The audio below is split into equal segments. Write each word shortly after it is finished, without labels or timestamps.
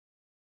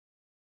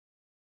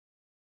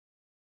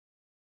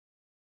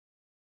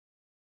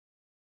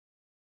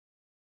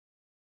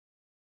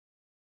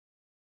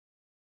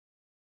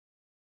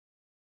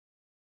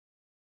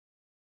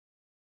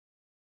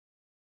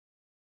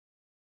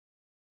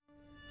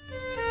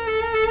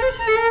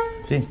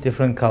See,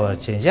 different color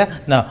change. Yeah.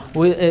 Now,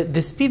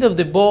 the speed of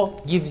the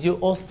bow gives you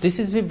also. This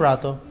is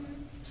vibrato,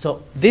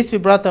 so this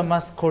vibrato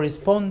must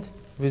correspond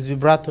with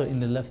vibrato in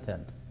the left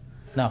hand.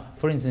 Now,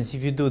 for instance,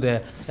 if you do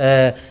the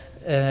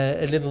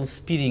a little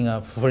speeding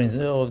up, for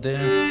instance, of the.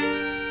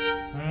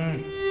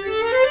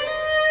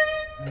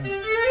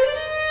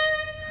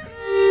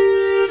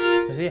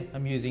 You see,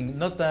 I'm using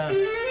not the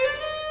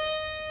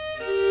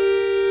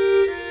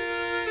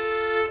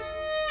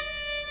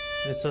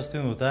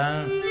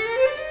sostenuta.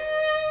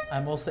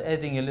 I'm also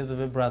adding a little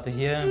vibrato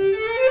here.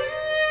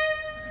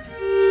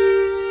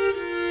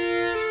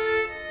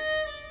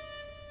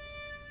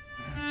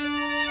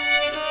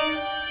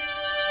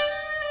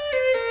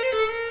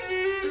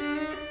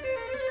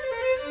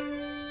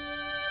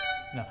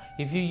 Now,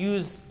 if you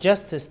use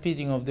just the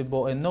speeding of the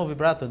bow and no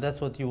vibrato, that's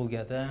what you will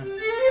get.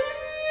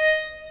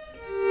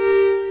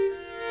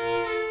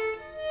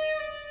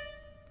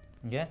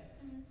 Yeah?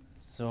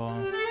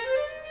 So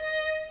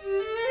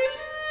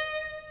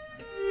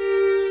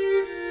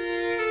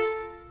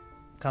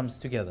comes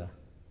together.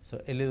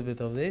 So a little bit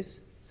of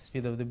this,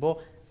 speed of the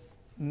bow,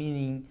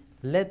 meaning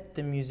let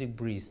the music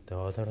breathe.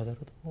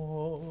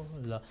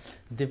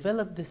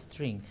 Develop the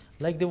string,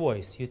 like the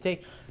voice. You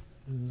take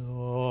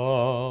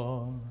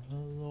la,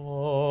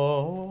 la,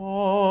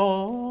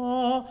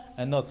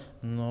 and not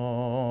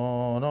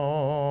no,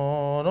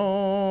 no,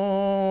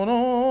 no,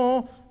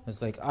 no.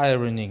 It's like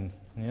ironing,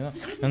 you know.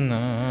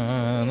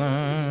 Na, na.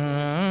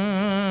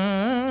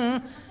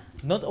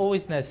 Not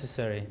always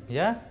necessary,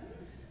 yeah?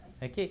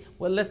 Okay,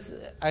 well,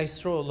 I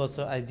throw lots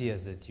of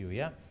ideas at you,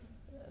 yeah?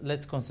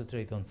 Let's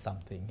concentrate on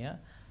something, yeah?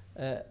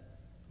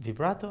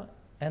 Vibrato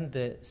and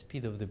the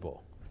speed of the bow.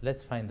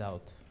 Let's find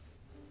out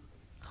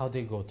how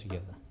they go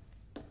together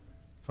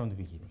from the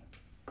beginning.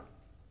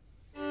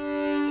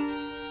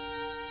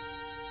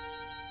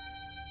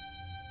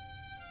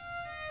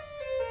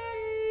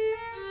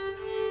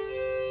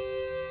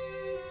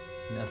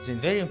 That's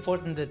very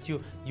important that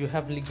you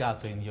have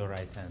legato in your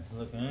right hand.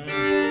 Look.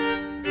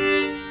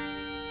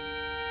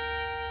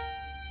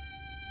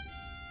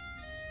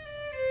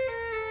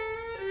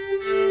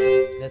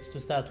 That's to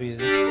start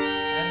with.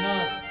 And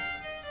not.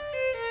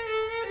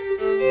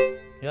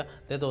 Yeah,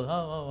 that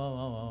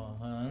all.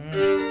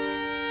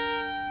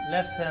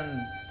 Left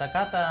hand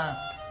staccata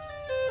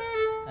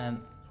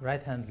and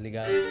right hand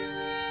legato.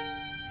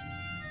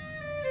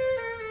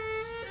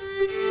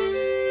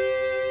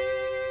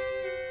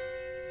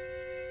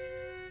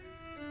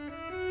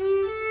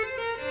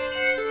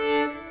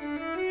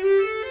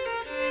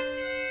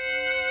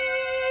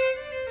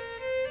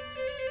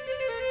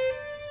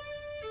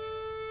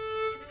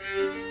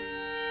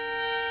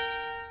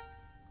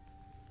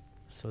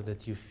 So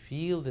that you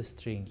feel the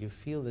string, you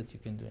feel that you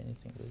can do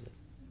anything with it,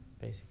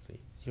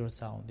 basically. It's your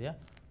sound, yeah?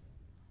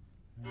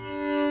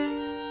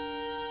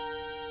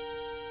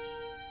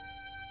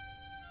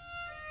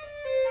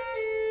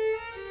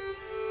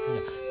 Yeah.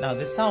 Now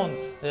the sound,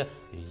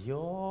 yo,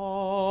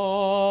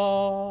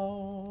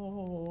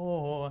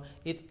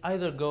 it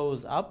either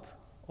goes up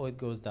or it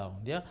goes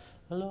down, yeah?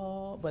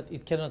 Hello, but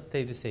it cannot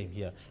stay the same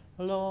here.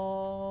 Hello,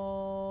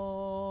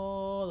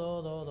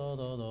 do, do,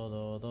 do,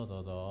 do,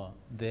 do, do,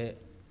 do.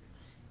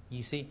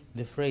 You see,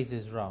 the phrase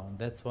is round.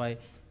 That's why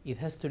it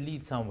has to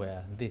lead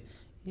somewhere. The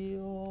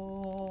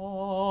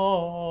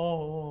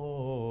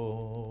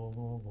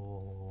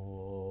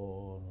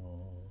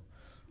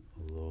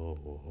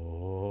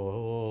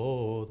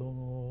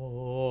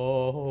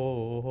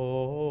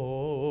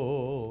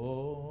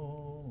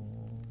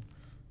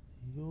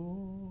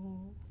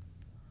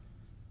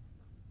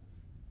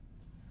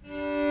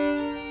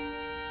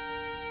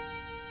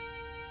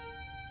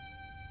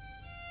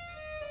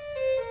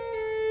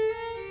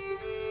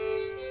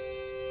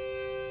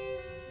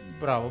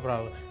Bravo,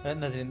 bravo.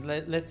 Nazrin,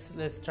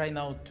 let's try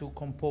now to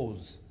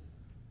compose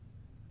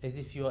as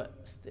if you are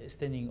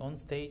standing on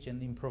stage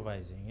and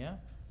improvising, yeah?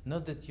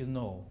 Not that you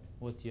know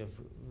what you have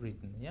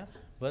written, yeah?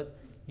 But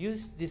you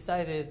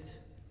decided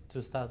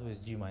to start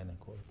with G minor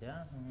chord,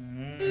 yeah?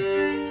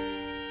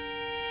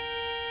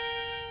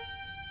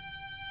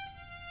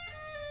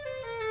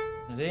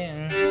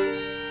 Then,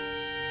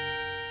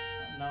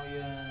 now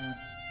you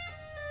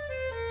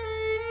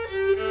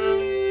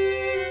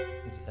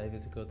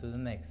decided to go to the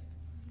next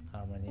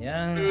harmony,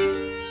 yeah?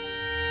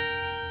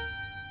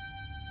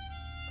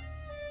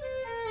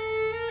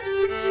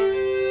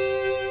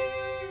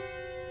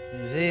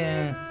 You see,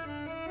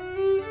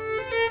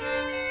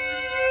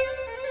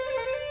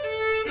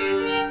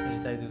 you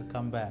decided to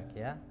come back,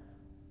 yeah?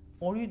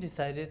 Or you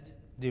decided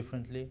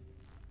differently.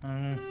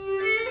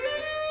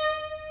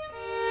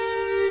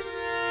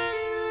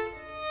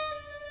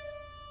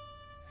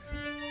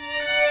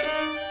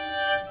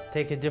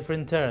 Take a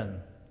different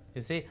turn.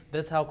 You see,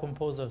 that's how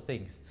composer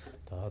thinks.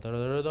 Da, da,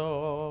 da,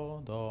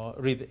 da, da,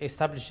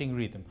 establishing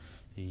rhythm.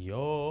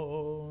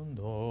 Yon,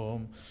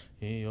 dom,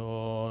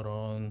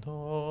 yoron,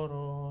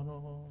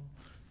 doro,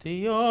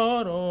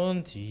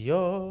 tioron,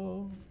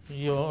 tio,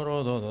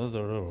 yoro, da, da,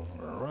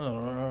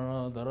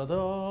 da, da,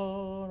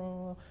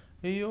 da,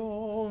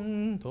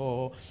 yon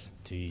do,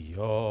 ti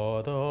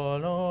ya da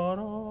la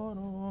ra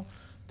ra,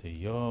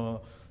 ti ya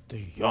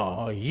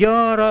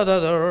ra da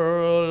da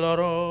la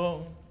ra,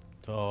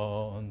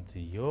 da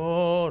ti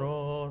ya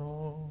ra ra.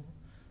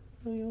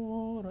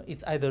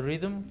 It's either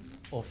rhythm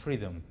or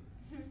freedom.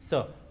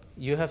 So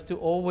you have to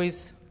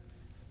always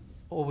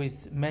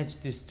match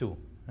these two.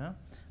 Yeah?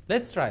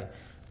 Let's try.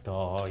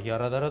 Da ya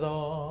ra da da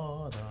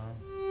da